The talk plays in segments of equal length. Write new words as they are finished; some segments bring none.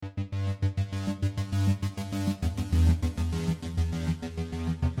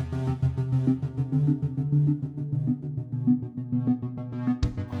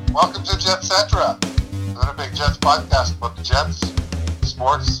Welcome to Jetcetera, the Winnipeg Jets podcast about the Jets,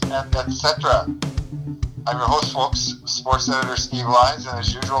 sports, and etc. I'm your host, folks, sports editor Steve Lyons, and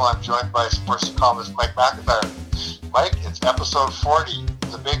as usual, I'm joined by sports columnist Mike McIntyre. Mike, it's episode 40,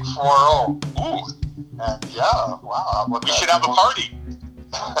 the big 4-0. Ooh. And yeah, wow. We should have a party.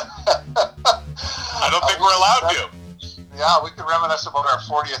 I don't think we're allowed to. Yeah, we could reminisce about our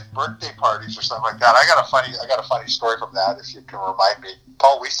 40th birthday parties or something like that. I got a funny story from that, if you can remind me.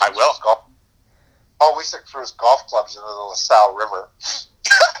 Paul Wiesick threw his golf clubs into the LaSalle River.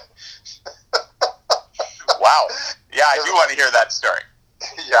 Wow. Yeah, I do want to hear that story.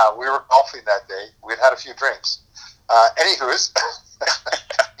 Yeah, we were golfing that day. We'd had a few drinks. Anywho's,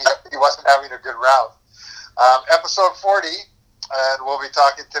 he wasn't having a good round. Episode 40, and we'll be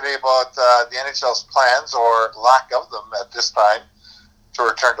talking today about the NHL's plans, or lack of them at this time, to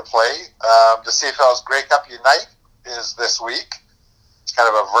return to play. The CFL's Grey Cup Unite is this week. It's kind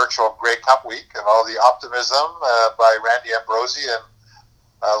of a virtual Grey Cup week, and all the optimism by Randy Ambrosie and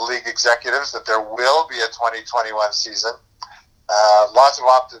league executives that there will be a 2021 season. Lots of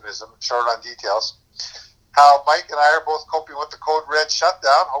optimism, short on details. How Mike and I are both coping with the Code Red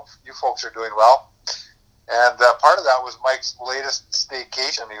shutdown. Hope you folks are doing well. And part of that was Mike's latest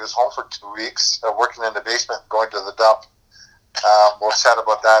staycation. He was home for 2 weeks, working in the basement, going to the dump. We'll chat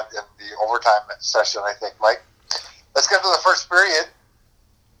about that in the overtime session, I think, Mike. Let's get to the first period.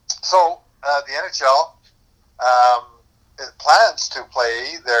 So, the NHL plans to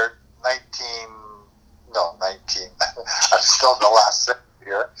play their 19. I'm still in the last century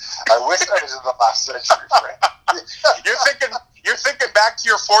here. I wish I was in the last century, Frank. You're thinking back to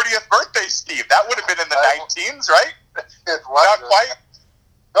your 40th birthday, Steve. That would have been in the 19s, right? It was not quite.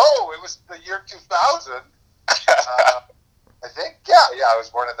 No, it was the year 2000. I think. Yeah. I was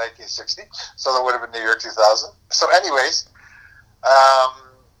born in 1960, so that would have been the year 2000. So, anyways,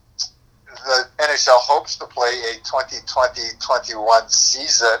 the NHL hopes to play a 2020-21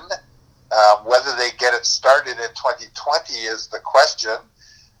 season. Whether they get it started in 2020 is the question.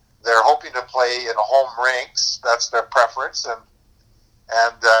 They're hoping to play in home rinks. That's their preference, and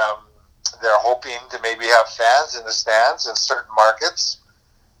they're hoping to maybe have fans in the stands in certain markets.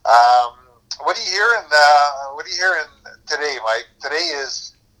 What do you hear in today, Mike?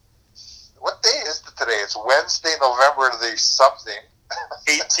 What day is it today? It's Wednesday, November the something.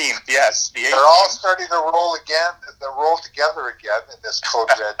 18th, yes. The 18th. They're all starting to roll together again in this Code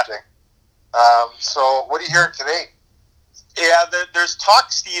Red thing. So what are you hearing today? Yeah, there's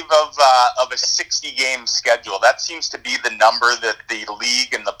talk, Steve, of a 60-game schedule. That seems to be the number that the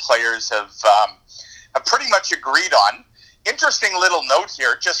league and the players have pretty much agreed on. Interesting little note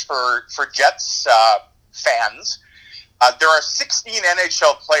here, just for Jets fans. There are 16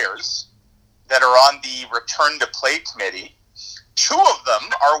 NHL players that are on the Return to Play committee. 2 of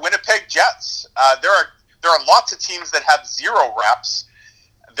them are Winnipeg Jets. There are lots of teams that have 0 reps.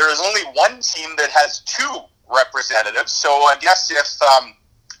 There is only one team that has 2 representatives. So I guess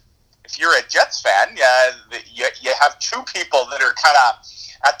if you're a Jets fan, you have 2 people that are kind of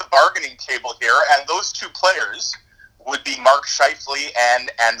at the bargaining table here, and those 2 players would be Mark Scheifele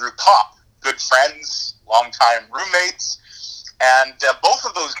and Andrew Kopp, good friends, longtime roommates, and both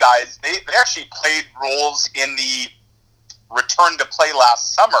of those guys, they actually played roles in the Return to Play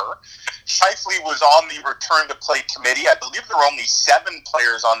last summer. Scheifele was on the Return to Play committee. I believe there were only 7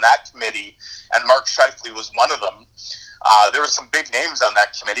 players on that committee, and Mark Scheifele was one of them. There were some big names on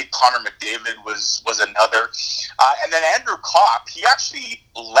that committee. Connor McDavid was another. And then Andrew Kopp, he actually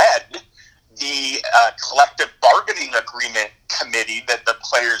led the collective bargaining agreement committee that the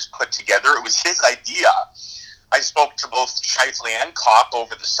players put together. It was his idea. I spoke to both Scheifele and Kopp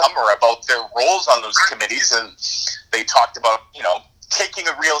over the summer about their roles on those committees, and they talked about, taking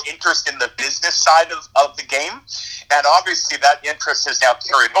a real interest in the business side of the game. And obviously that interest has now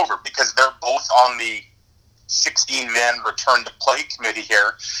carried over because they're both on the 16-man Return to Play committee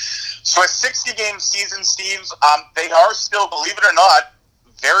here. So a 60-game season, Steve, they are still, believe it or not,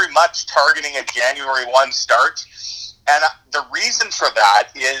 very much targeting a January 1 start. And the reason for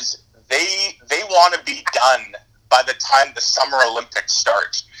that is they want to be done by the time the Summer Olympics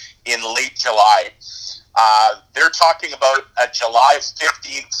start in late July. They're talking about a July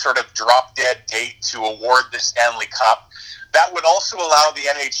 15th sort of drop-dead date to award the Stanley Cup. That would also allow the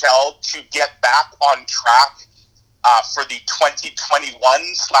NHL to get back on track for the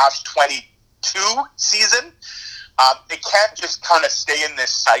 2021/22 season. They can't just kind of stay in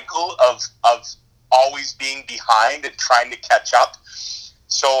this cycle of always being behind and trying to catch up.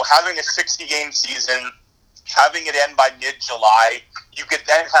 So having a 60-game season, having it end by mid-July, you could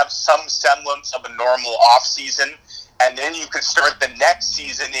then have some semblance of a normal off-season, and then you could start the next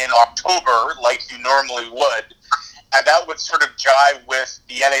season in October like you normally would. And that would sort of jive with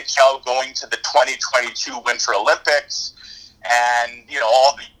the NHL going to the 2022 Winter Olympics and,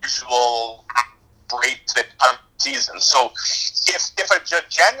 all the usual breaks that come season. So if a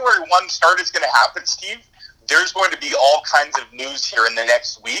January 1 start is going to happen, Steve, there's going to be all kinds of news here in the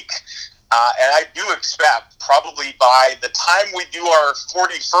next week. And I do expect probably by the time we do our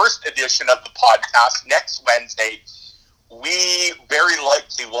 41st edition of the podcast next Wednesday, we very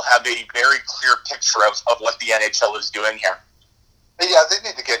likely will have a very clear picture of what the NHL is doing here. Yeah, they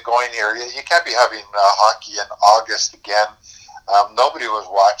need to get going here. You can't be having hockey in August again. Nobody was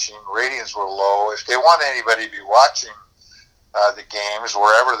watching. Ratings were low. If they want anybody to be watching the games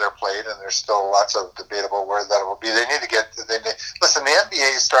wherever they're played, and there's still lots of debate about where that will be, they need to get. Listen, the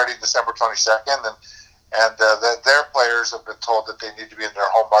NBA is starting December 22nd, and their players have been told that they need to be in their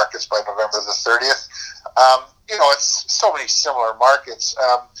home markets by November the 30th. It's so many similar markets,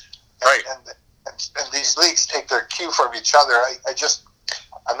 right? And these leagues take their cue from each other.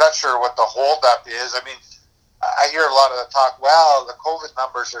 I'm not sure what the holdup is. I mean, I hear a lot of the talk, well, the COVID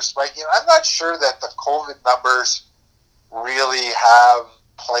numbers are spiking. I'm not sure that the COVID numbers really have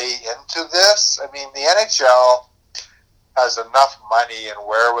play into this. I mean, the NHL has enough money and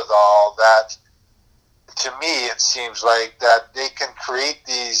wherewithal that, to me, it seems like that they can create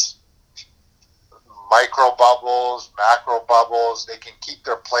these micro bubbles, macro bubbles. They can keep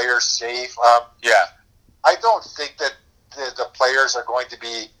their players safe. I don't think that the players are going to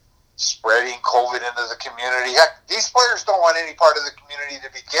be spreading COVID into the community. Heck, these players don't want any part of the community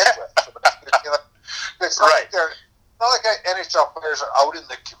to begin with. It's not like not like NHL players are out in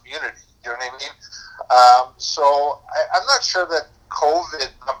the community. You know what I mean? So I'm not sure that COVID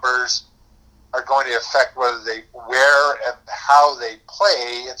numbers are going to affect where and how they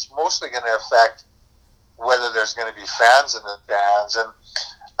play. It's mostly going to affect whether there's going to be fans in the stands. And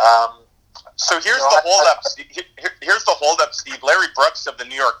so here's the holdup. Here's the holdup, Steve. Larry Brooks of the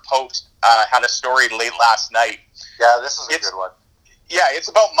New York Post had a story late last night. Yeah, this is a good one. Yeah, it's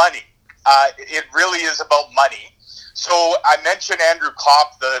about money. It really is about money. So I mentioned Andrew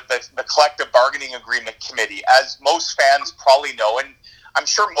Kopp, the collective bargaining agreement committee. As most fans probably know, and I'm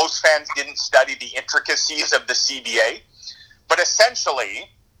sure most fans didn't study the intricacies of the CBA, but essentially,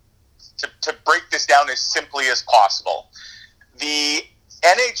 to break this down as simply as possible, the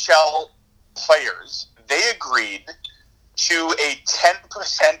NHL players, they agreed to a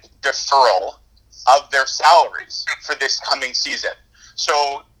 10% deferral of their salaries for this coming season.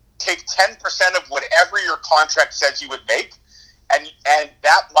 So take 10% of whatever your contract says you would make, and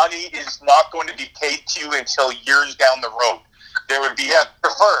that money is not going to be paid to you until years down the road. There would be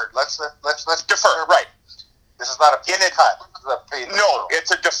deferred. Let's defer. Right. This is not a paid cut. This is a paid deferral. No,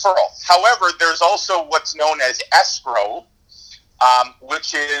 it's a deferral. However, there's also what's known as escrow,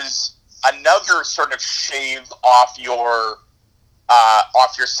 which is another sort of shave off your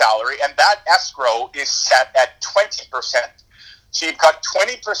salary, and that escrow is set at 20%. So you've got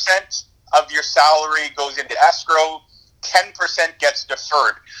 20% of your salary goes into escrow, 10% gets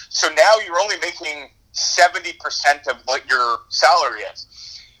deferred. So now you're only making 70% of what your salary is.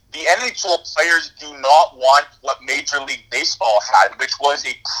 The NHL players do not want what Major League Baseball had, which was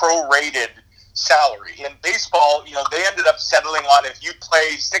a prorated salary. In baseball, they ended up settling on, if you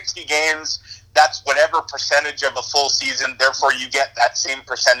play 60 games, that's whatever percentage of a full season, therefore you get that same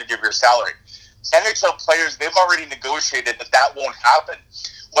percentage of your salary. NHL players, they've already negotiated that won't happen.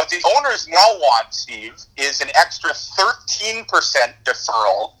 What the owners now want, Steve, is an extra 13%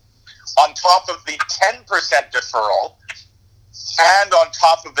 deferral on top of the 10% deferral and on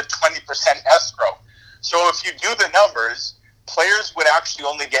top of the 20% escrow. So if you do the numbers, players would actually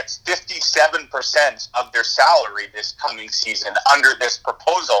only get 57% of their salary this coming season under this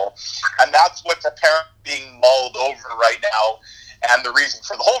proposal, and that's what's apparently being mulled over right now, and the reason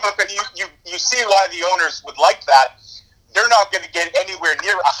for the holdup. And you see why the owners would like that. They're not going to get anywhere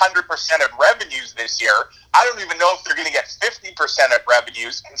near 100% of revenues this year. I don't even know if they're going to get 50% of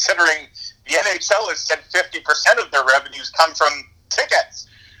revenues, considering the NHL has said 50% of their revenues come from tickets.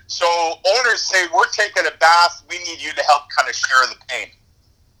 So owners say, we're taking a bath. We need you to help kind of share the pain.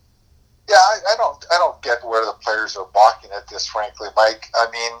 Yeah, I don't get where the players are balking at this, frankly, Mike. I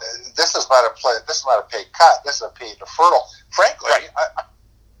mean, this is not a pay cut. This is a pay deferral. Frankly, right.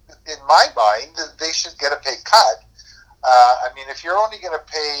 In my mind, they should get a pay cut. I mean, if you're only going to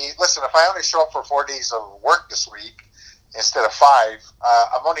pay, listen, if I only show up for 4 days of work this week instead of 5,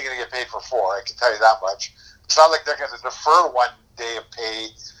 I'm only going to get paid for 4. I can tell you that much. It's not like they're going to defer 1 day of pay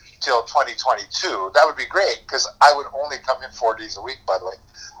till 2022. That would be great, because I would only come in 4 days a week, by the way.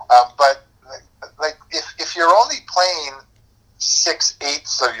 But like, if if you're only playing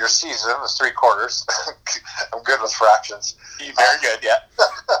 6/8 of your season, it's 3/4. I'm good with fractions. Very good, yeah.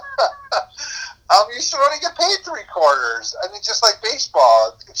 You should only get paid 3/4. I mean, just like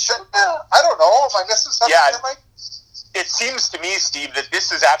baseball. It shouldn't. I don't know. Am I missing something here, Mike? It seems to me, Steve, that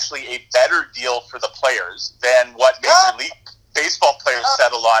this is actually a better deal for the players than what Major League Baseball players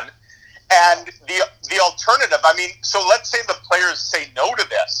settle on. And the alternative, I mean, so let's say the players say no to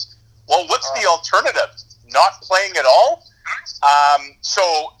this. Well, what's the alternative? Not playing at all?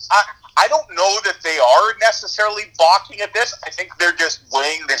 So I don't know that they are necessarily balking at this. I think they're just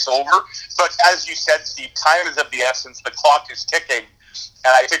weighing this over. But as you said, Steve, time is of the essence. The clock is ticking.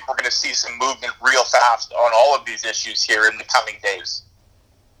 And I think we're going to see some movement real fast on all of these issues here in the coming days.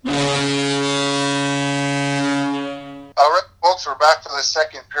 All right, folks, we're back for the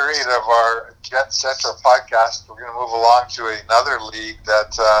second period of our Jetcetera podcast. We're going to move along to another league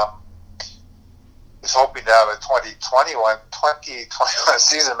that is hoping to have a 2021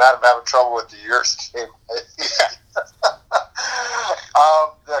 season. Man, I'm having trouble with the years.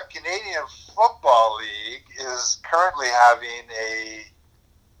 The Canadian Football League is currently having a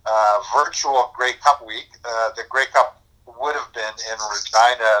virtual Grey Cup week. The Grey Cup would have been in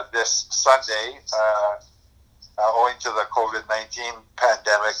Regina this Sunday, owing to the COVID-19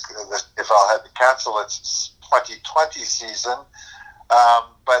 pandemic. The CFL had to cancel its 2020 season.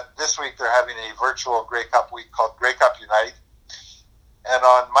 But this week they're having a virtual Grey Cup week called Grey Cup Unite. And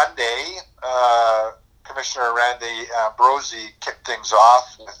on Monday, Commissioner Randy Ambrosie kicked things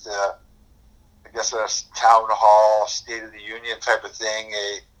off with, I guess, a town hall, State of the Union type of thing.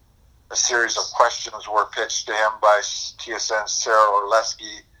 A series of questions were pitched to him by TSN's Sarah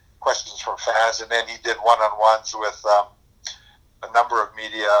Orlesky, questions from fans, and then he did one-on-ones with a number of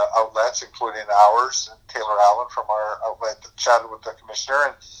media outlets, including ours, and Taylor Allen from our outlet that chatted with the commissioner.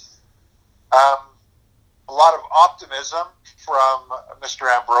 And a lot of optimism from Mr.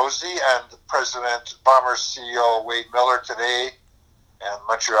 Ambrosie and President Bombers CEO Wade Miller today, and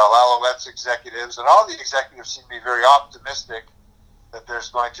Montreal Alouettes executives, and all the executives seem to be very optimistic that there's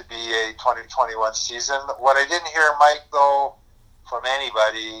going to be a 2021 season. What I didn't hear, Mike, though, from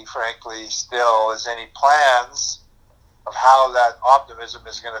anybody, frankly, still, is any plans of how that optimism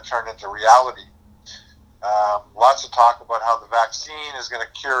is going to turn into reality. Lots of talk about how the vaccine is going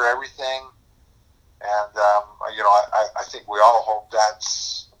to cure everything, and I think we all hope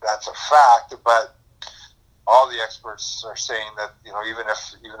that's a fact. But all the experts are saying that even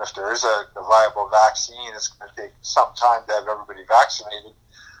if there is a viable vaccine, it's going to take some time to have everybody vaccinated.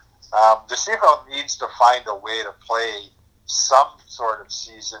 The CFL needs to find a way to play some sort of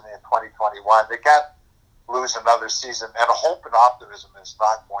season in 2021. They can't lose another season, and hope and optimism is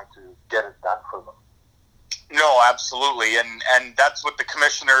not going to get it done for them. No, absolutely, and that's what the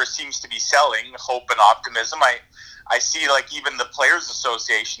commissioner seems to be selling: hope and optimism. I see, like, even the Players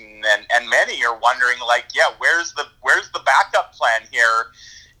Association and many are wondering, like, where's the backup plan here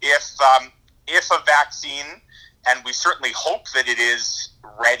if a vaccine, and we certainly hope that it is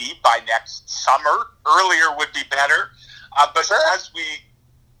ready by next summer. Earlier would be better, but sure.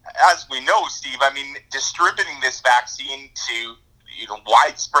 As we know, Steve, I mean, distributing this vaccine to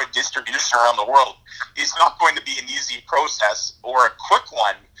widespread distribution around the world is not going to be an easy process or a quick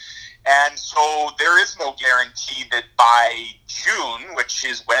one. And so there is no guarantee that by June, which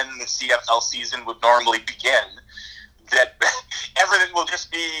is when the CFL season would normally begin, that everything will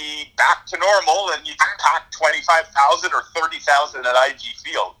just be back to normal and you can pack 25,000 or 30,000 at IG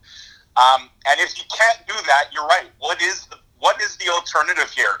Field. And if you can't do that, you're right. What is the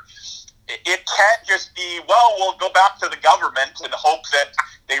alternative here? It can't just be, well, we'll go back to the government and hope that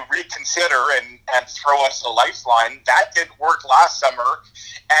they reconsider and throw us a lifeline. That didn't work last summer,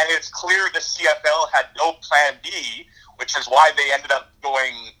 and it's clear the CFL had no plan B, which is why they ended up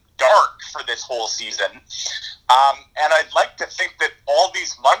going dark for this whole season. And I'd like to think that all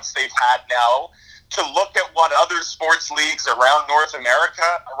these months they've had now to look at what other sports leagues around North America,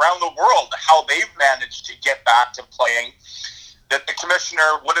 around the world, how they've managed to get back to playing, that the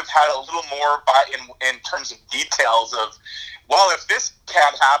commissioner would have had a little more in terms of details of, well, if this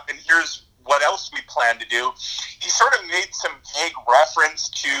can't happen, here's what else we plan to do. He sort of made some vague reference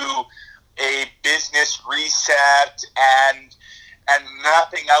to a business reset and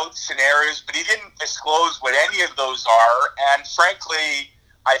mapping out scenarios, but he didn't disclose what any of those are. And frankly,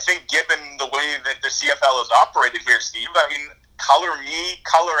 I think given the way that the CFL is operated here, Steve, I mean, color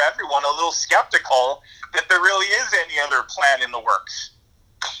everyone a little skeptical that there really is any other plan in the works.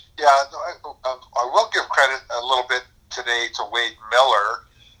 Yeah, I will give credit a little bit today to Wade Miller,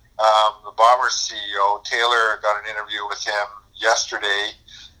 the Bombers CEO. Taylor got an interview with him yesterday,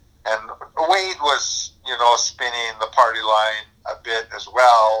 And Wade was, spinning the party line a bit as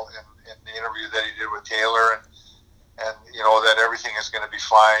well in the interview that he did with Taylor, and that everything is going to be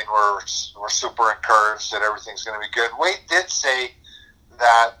fine. We're super encouraged that everything's going to be good. Wade did say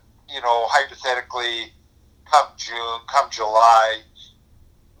that, hypothetically, come June, come July,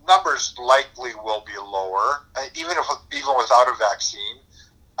 numbers likely will be lower, even without a vaccine.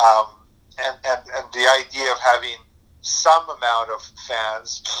 And the idea of having some amount of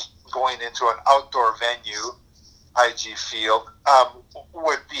fans going into an outdoor venue, IG Field,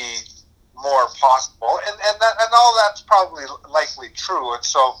 would be more possible, and all that's probably likely true. And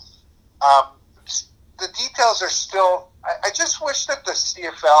so the details are still. I just wish that the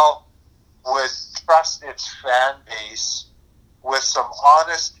CFL would trust its fan base with some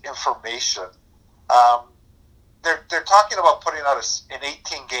honest information. They're talking about putting out an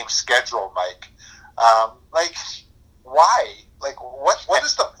 18-game schedule, Mike. Why? What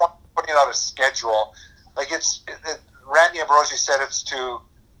is the point of putting out a schedule? Randy Ambrosie said it's to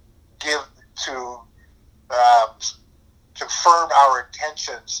confirm our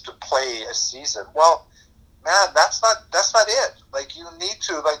intentions to play a season. Well, man, that's not it. You need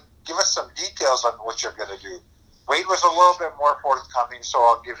to give us some details on what you're going to do. Wade was a little bit more forthcoming, so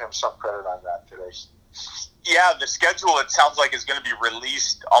I'll give him some credit on that today. Yeah, the schedule, it sounds like, is going to be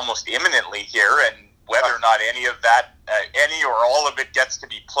released almost imminently here, and whether or not any of that, any or all of it gets to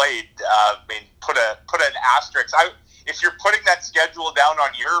be played, put an asterisk. If you're putting that schedule down on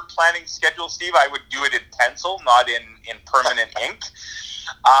your planning schedule, Steve, I would do it in pencil, not in permanent ink.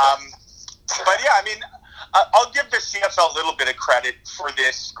 But yeah, I'll give the CFL a little bit of credit for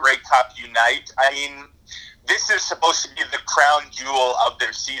this Grey Cup Unite. This is supposed to be the crown jewel of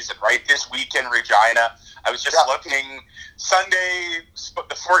their season, right? This week in Regina. I was just looking. Sunday,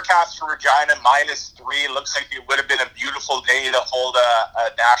 the forecast for Regina, -3. Looks like it would have been a beautiful day to hold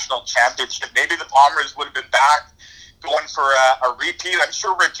a national championship. Maybe the Bombers would have been back going for a repeat. I'm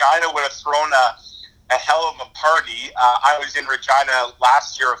sure Regina would have thrown a hell of a party. I was in Regina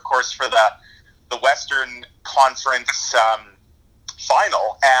last year, of course, for the Western Conference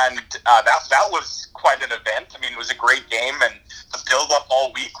final, and that was quite an event. It was a great game, and the build-up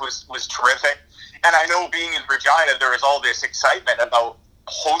all week was terrific. And I know, being in Regina, there is all this excitement about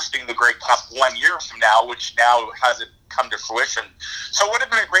hosting the Grey Cup 1 year from now, which now hasn't come to fruition. So it would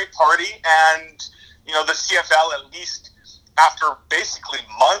have been a great party, and the CFL, at least after basically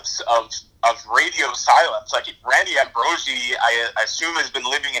months of radio silence, Randy Ambrosie, I assume, has been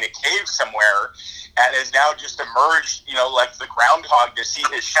living in a cave somewhere and has now just emerged, like the groundhog to see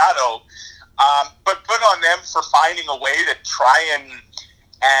his shadow. But good on them for finding a way to try and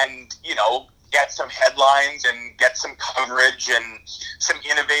get some headlines and get some coverage and some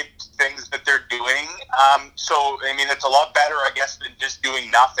innovative things that they're doing. So, it's a lot better, I guess, than just doing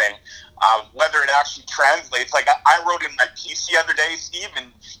nothing. Whether it actually translates, I wrote in my piece the other day, Steve,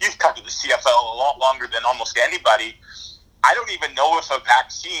 and you've covered the CFL a lot longer than almost anybody. I don't even know if a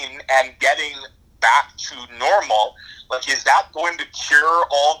vaccine and getting back to normal, is that going to cure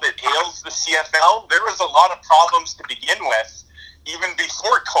all that ails the CFL? There was a lot of problems to begin with, even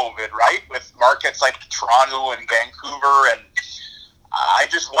before COVID, right? With markets like Toronto and Vancouver, and I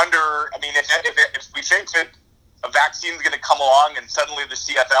just wonder, if we think that a vaccine is going to come along and suddenly the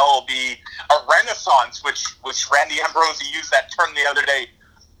CFL will be a renaissance, which Randy Ambrosie used that term the other day.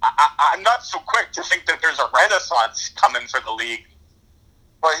 I'm not so quick to think that there's a renaissance coming for the league.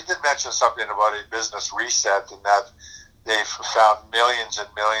 Well, he did mention something about a business reset, and that they've found millions and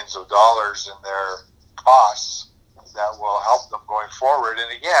millions of dollars in their costs that will help them going forward.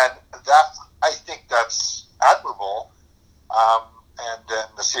 And again, I think that's admirable. And then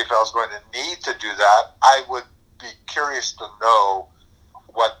the CFL is going to need to do that. I would be curious to know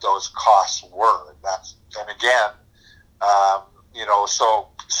what those costs were. And again,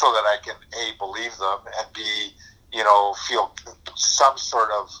 so that I can believe them, and B, feel some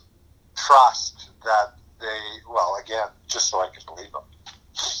sort of trust that again, just so I can believe them.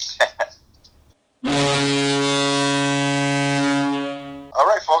 All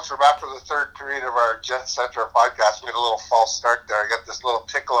right, folks, we're back for the third period of our Jetcetera podcast. We had a little false start there. I got this little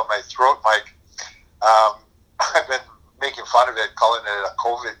tickle in my throat, Mike. I've been making fun of it, calling it a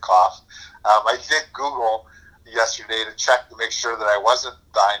COVID cough. I did Google yesterday to check to make sure that I wasn't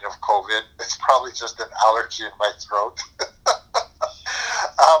dying of COVID. It's probably just an allergy in my throat.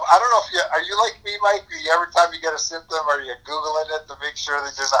 I don't know if are you like me, Mike? Every time you get a symptom, are you Googling it to make sure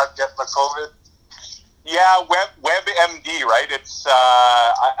that you're not getting the COVID? Yeah, WebMD, right? It's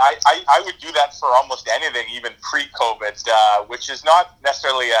I would do that for almost anything, even pre-COVID, which is not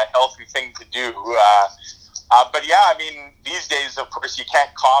necessarily a healthy thing to do. But yeah, I mean, these days, of course, you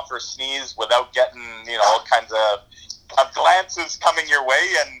can't cough or sneeze without getting, all kinds of glances coming your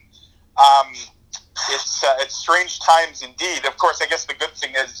way, and it's strange times indeed. Of course, I guess the good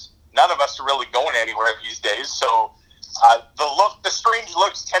thing is none of us are really going anywhere these days, so the strange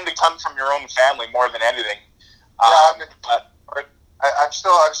looks tend to come from your own family more than anything. I'm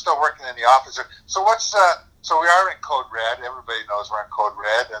still working in the office. So so we are in code red. Everybody knows we're in code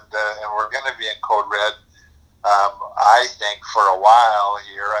red, and we're going to be in code red. I think for a while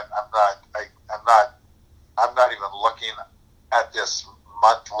here. I'm not even looking at this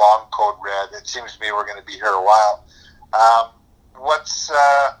month-long code red. It seems to me we're going to be here a while.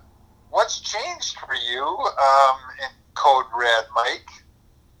 What's changed for you in code red, Mike?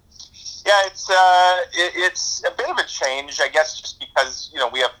 Yeah, it's a bit of a change, I guess, just because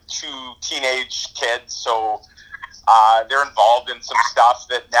we have 2 teenage kids, so they're involved in some stuff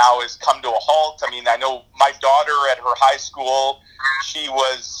that now has come to a halt. I mean, I know my daughter at her high school, she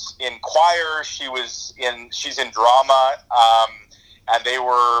was in choir, she's in drama, and they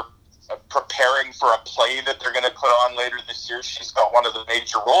were preparing for a play that they're going to put on later this year. She's got one of the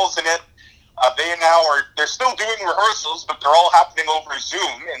major roles in it. They're still doing rehearsals, but they're all happening over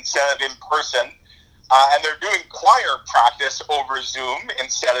Zoom instead of in person. And they're doing choir practice over Zoom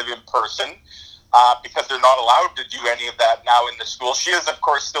instead of in person because they're not allowed to do any of that now in the school. She is, of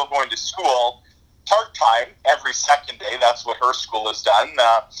course, still going to school part-time every second day. That's what her school has done.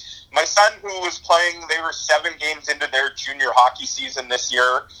 My son, who was playing, they were 7 games into their junior hockey season this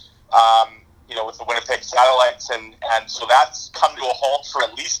year, with the Winnipeg Satellites, and so that's come to a halt for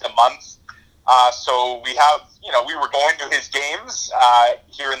at least a month. So we have, we were going to his games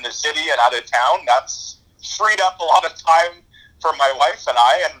here in the city and out of town. That's freed up a lot of time for my wife and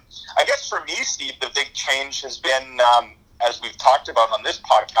I. And I guess for me, Steve, the big change has been, as we've talked about on this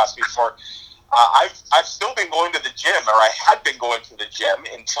podcast before, I've still been going to the gym, or I had been going to the gym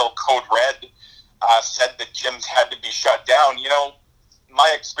until Code Red said that gyms had to be shut down.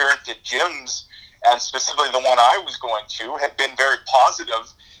 My experience at gyms, and specifically the one I was going to, had been very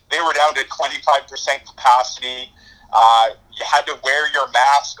positive. They were down to 25% capacity. You had to wear your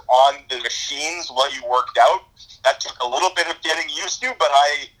mask on the machines while you worked out. That took a little bit of getting used to, but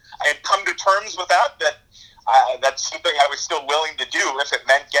I had come to terms with that that's something I was still willing to do if it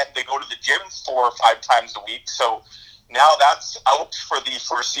meant getting to go to the gym 4 or 5 times a week. So now that's out for the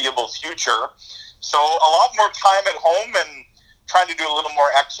foreseeable future. So a lot more time at home and trying to do a little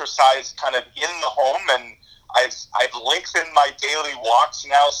more exercise kind of in the home, and I've lengthened my daily walks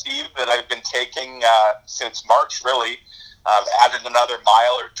now, Steve, that I've been taking since March, really. I've added another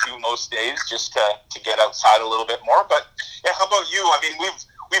mile or 2 most days just to get outside a little bit more. But yeah, how about you? I mean,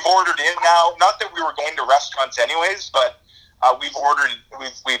 we've ordered in now. Not that we were going to restaurants anyways, but we've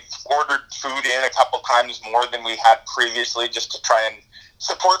ordered food in a couple times more than we had previously, just to try and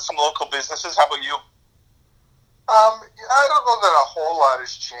support some local businesses. How about you? I don't know that a whole lot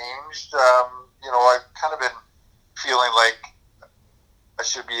has changed. I've kind of been feeling like I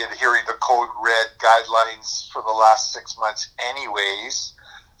should be adhering to Code Red guidelines for the last 6 months anyways.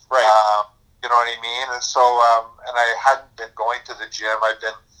 Right. You know what I mean? And so, and I hadn't been going to the gym.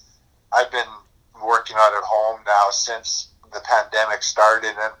 I've been working out at home now since the pandemic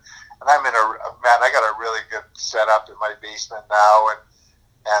started, and I'm in I got a really good setup in my basement now, and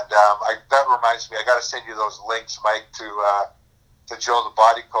that reminds me, I got to send you those links, Mike, to Joe the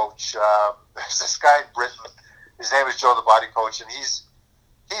Body Coach. There's this guy in Britain. His name is Joe the Body Coach, and he's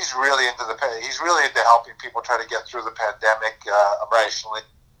really into helping people try to get through the pandemic, emotionally,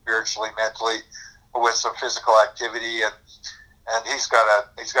 spiritually, mentally, with some physical activity, and he's got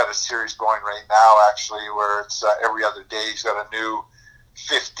a series going right now, actually, where it's every other day. He's got a new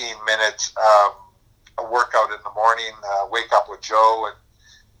 15-minute a workout in the morning. Wake Up with Joe,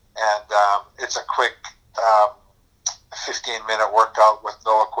 and it's a quick 15-minute workout with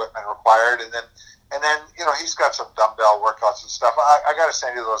no equipment required, and then he's got some dumbbell workouts and stuff. I got to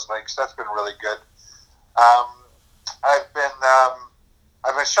send you those links. That's been really good. I've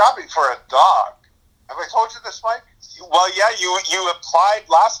been shopping for a dog. Have I told you this, Mike? Well, yeah, you applied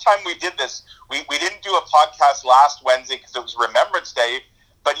last time we did this. We didn't do a podcast last Wednesday because it was Remembrance Day,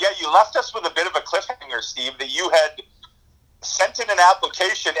 but yeah, you left us with a bit of a cliffhanger, Steve, that you had sent in an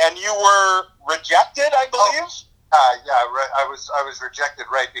application and you were rejected, I believe. I was rejected,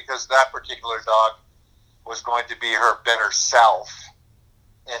 right, because that particular dog was going to be her better self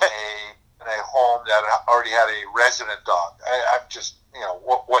in a home that already had a resident dog. I'm just,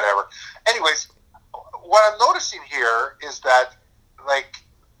 whatever. Anyways, what I'm noticing here is that, like,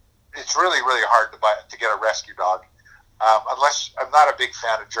 it's really, really hard to get a rescue dog. Unless I'm not a big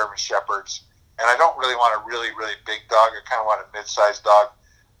fan of German Shepherds, and I don't really want a really, really big dog. I kind of want a mid-sized dog.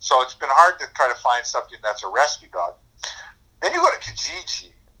 So it's been hard to try to find something that's a rescue dog. Then you go to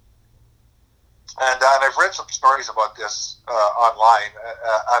Kijiji, and I've read some stories about this online.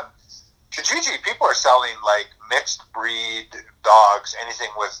 On Kijiji, people are selling like mixed breed dogs, anything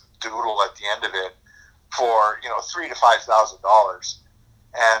with doodle at the end of it, for $3,000 to $5,000,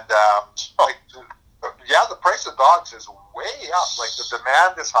 and the price of dogs is way up. Like the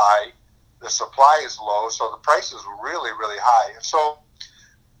demand is high, the supply is low, so the price is really, really high. And so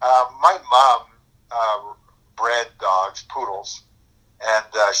my mom bred dogs, poodles, and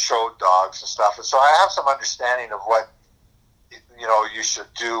showed dogs and stuff, and so I have some understanding of what you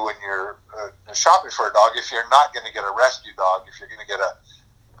should do when you're shopping for a dog if you're not going to get a rescue dog, if you're going to get a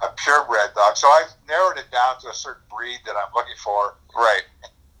purebred dog. So I've narrowed it down to a certain breed that I'm looking for. Right.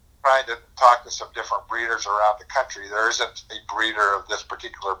 Trying to talk to some different breeders around the country. There isn't a breeder of this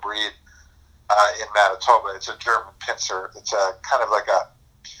particular breed in Manitoba. It's a German Pinscher. It's a kind of like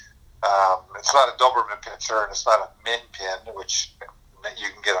it's not a Doberman Pinscher, and it's not a Min Pin, which you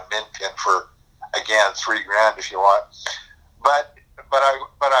can get a Min Pin for, again, $3,000 if you want. But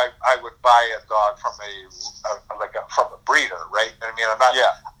I would buy a dog from from a breeder, right? I mean, I'm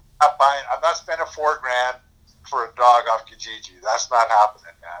not spending $4,000 for a dog off Kijiji. That's not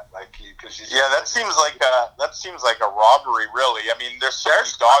happening, man. That seems like a robbery, really. I mean, there's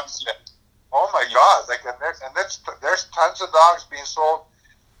dogs. Oh my God! There's tons of dogs being sold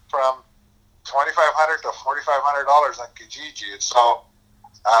from $2,500 to $4,500 on Kijiji. And so,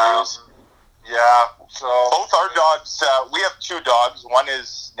 so both our dogs. We have two dogs. One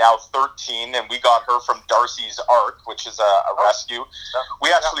is now 13, and we got her from Darcy's Ark, which is a rescue.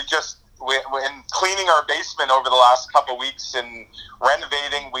 We actually in cleaning our basement over the last couple of weeks and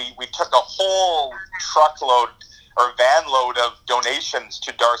renovating, we took a whole truckload or van load of donations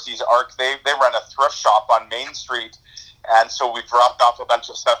to Darcy's Ark. They run a thrift shop on Main Street, and so we dropped off a bunch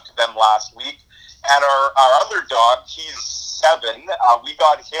of stuff to them last week. And our other dog, he's 7. We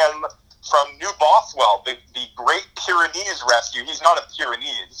got him from New Bothwell, the Great Pyrenees Rescue. He's not a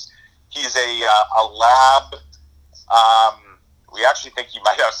Pyrenees. He's a lab. We actually think he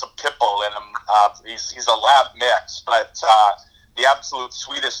might have some pit bull in him. He's a lab mix, but the absolute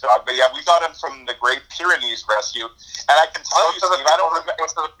sweetest dog. But we got him from the Great Pyrenees Rescue. And I can tell you, Steve, I don't remember.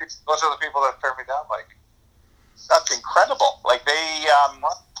 Those are the people that turned me down, Mike. That's incredible. Like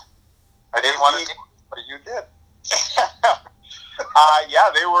I didn't want to, but you did.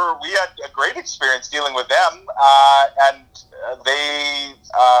 they were. We had a great experience dealing with them, and they.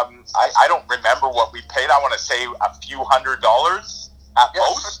 I don't remember what we paid. I want to say a few $100s at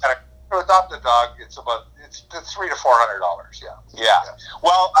most. To adopt a dog, it's $300 to $400. Yeah.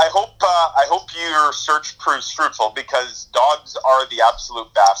 Well, I hope your search proves fruitful, because dogs are the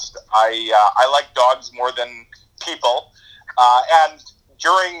absolute best. I like dogs more than people, and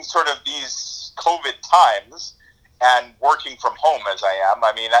during sort of these COVID times and working from home as I am,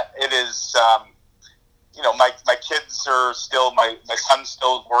 I mean, it is, my kids are still, my son's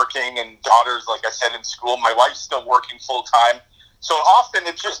still working, and daughter's, like I said, in school. My wife's still working full time. So often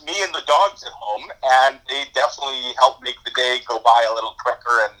it's just me and the dogs at home, and they definitely help make the day go by a little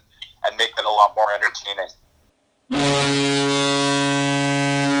quicker and make it a lot more entertaining.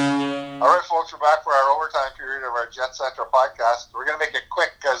 All right, folks, we're back for our overtime period of our Jetcetera podcast. We're going to make it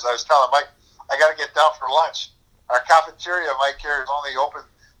quick because I was telling Mike, I got to get down for lunch. Our cafeteria, Mike, here is only open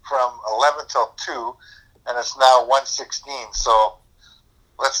from 11 till 2, and it's now 1:16. So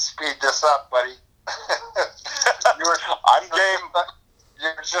let's speed this up, buddy. I'm game. You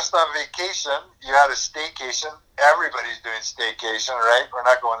were just on vacation. You had a staycation. Everybody's doing staycation, right? We're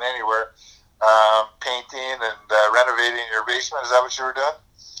not going anywhere. Painting and renovating your basement. Is that what you were doing?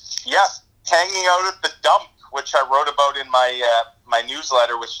 Yeah, hanging out at the dump, which I wrote about in my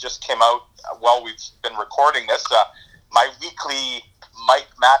newsletter, which just came out while we've been recording this. My weekly Mike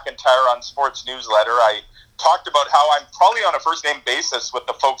McIntyre on Sports newsletter. I talked about how I'm probably on a first-name basis with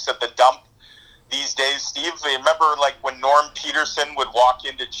the folks at the dump these days. Steve, remember like when Norm Peterson would walk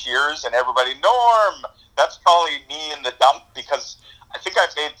into Cheers and everybody, Norm, that's probably me in the dump, because I think I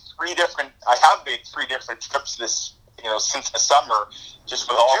have made 3 different trips this, since the summer, just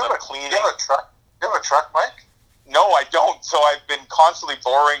with all the cleaning. Do you have a truck, Mike? No, I don't. So I've been constantly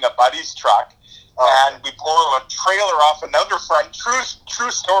borrowing a buddy's truck, and we borrow a trailer off another friend.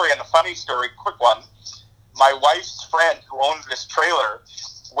 True story, and a funny story, quick one. My wife's friend who owns this trailer,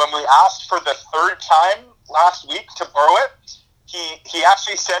 when we asked for the 3rd time last week to borrow it, he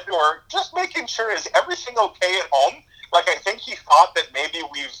actually said to her, just making sure, is everything okay at home? Like, I think he thought that maybe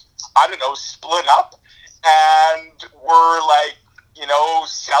we've, split up, and we're like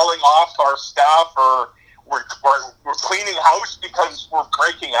selling off our stuff, or we're cleaning house because we're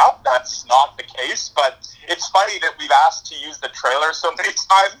breaking up. That's not the case. But it's funny that we've asked to use the trailer so many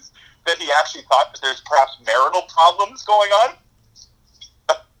times that he actually thought that there's perhaps marital problems going on.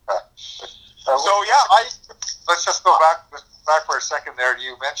 Let's just go back for a second there.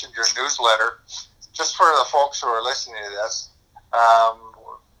 You mentioned your newsletter. Just for the folks who are listening to this,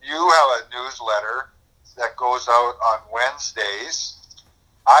 you have a newsletter that goes out on Wednesdays.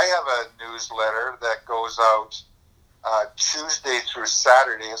 I have a newsletter that goes out Tuesday through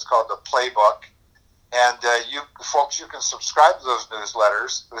Saturday. It's called The Playbook. And you folks, you can subscribe to those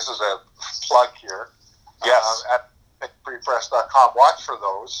newsletters. This is a plug here. Yes. At freepress.com. Watch for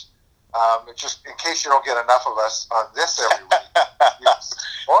those. Just in case you don't get enough of us on this every week.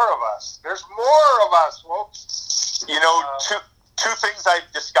 More of us. There's more of us, folks. Two things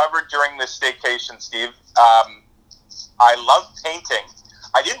I've discovered during this staycation, Steve. I love painting.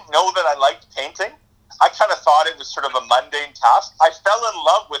 I didn't know that I liked painting. I kind of thought it was sort of a mundane task. I fell in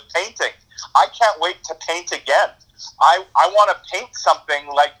love with painting. I can't wait to paint again. I want to paint something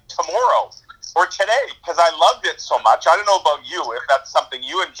like tomorrow or today because I loved it so much. I don't know about you, if that's something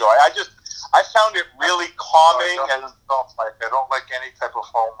you enjoy. I found it really calming. I don't like any type of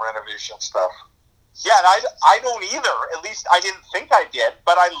home renovation stuff. Yeah, and I don't either. At least I didn't think I did,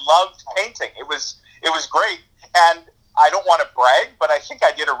 but I loved painting. It was great. And I don't want to brag, but I think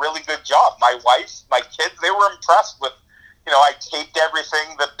I did a really good job. My wife, my kids, they were impressed with, I taped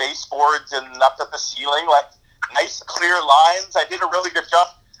everything, the baseboards and up at the ceiling, like nice clear lines. I did a really good job.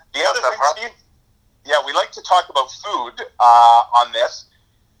 The other thing, Steve, we like to talk about food on this.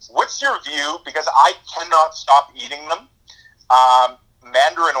 What's your view, because I cannot stop eating them,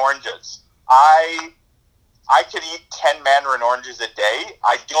 mandarin oranges. I could eat 10 mandarin oranges a day.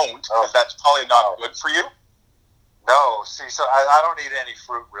 I don't, because that's probably not good for you. No, see, so I don't eat any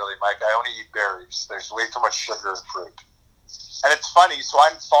fruit really, Mike. I only eat berries. There's way too much sugar in fruit. And it's funny, so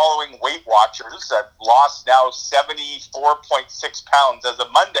I'm following Weight Watchers. I've lost now 74.6 pounds as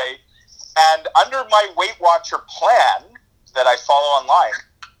of Monday. And under my Weight Watcher plan that I follow online,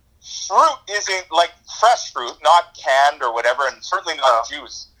 fruit isn't like fresh fruit, not canned or whatever, and certainly not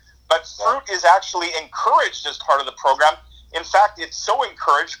juice. But fruit is actually encouraged as part of the program. In fact, it's so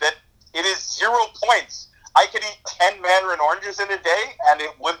encouraged that it is 0 points. I could eat 10 mandarin oranges in a day, and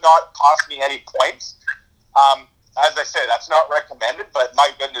it would not cost me any points. As I say, that's not recommended, but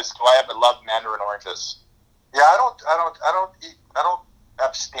my goodness, do I ever love mandarin oranges? Yeah, I don't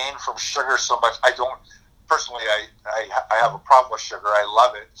abstain from sugar so much. I don't personally. I have a problem with sugar. I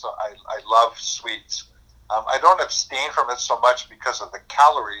love it, so I love sweets. I don't abstain from it so much because of the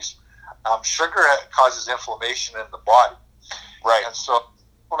calories. Sugar causes inflammation in the body, right? And so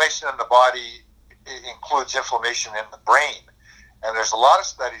inflammation in the body includes inflammation in the brain. And there's a lot of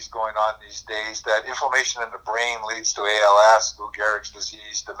studies going on these days that inflammation in the brain leads to ALS, Lou Gehrig's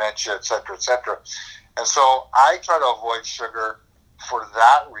disease, dementia, et cetera, et cetera. And so I try to avoid sugar for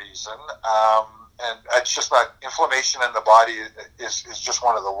that reason. And it's just not, inflammation in the body is just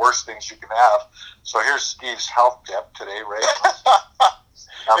one of the worst things you can have. So here's Steve's health tip today, right?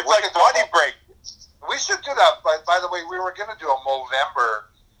 It's like a body break. We should do that. By the way, we were going to do a Movember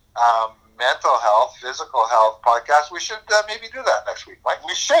mental health, physical health podcast. We should maybe do that next week, Mike.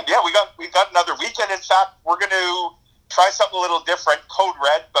 We should, yeah. We got another weekend. In fact, we're going to try something a little different, code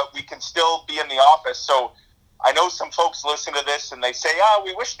red, but we can still be in the office. So I know some folks listen to this and they say,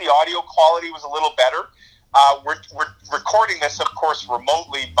 we wish the audio quality was a little better. We're recording this, of course,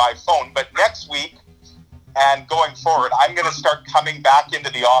 remotely by phone, but next week and going forward, I'm going to start coming back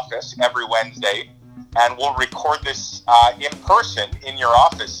into the office every Wednesday, and we'll record this in person in your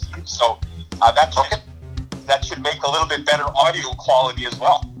office, Steve. So that should make a little bit better audio quality as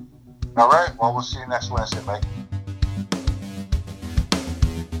well. All right. Well, we'll see you next Wednesday, Mike.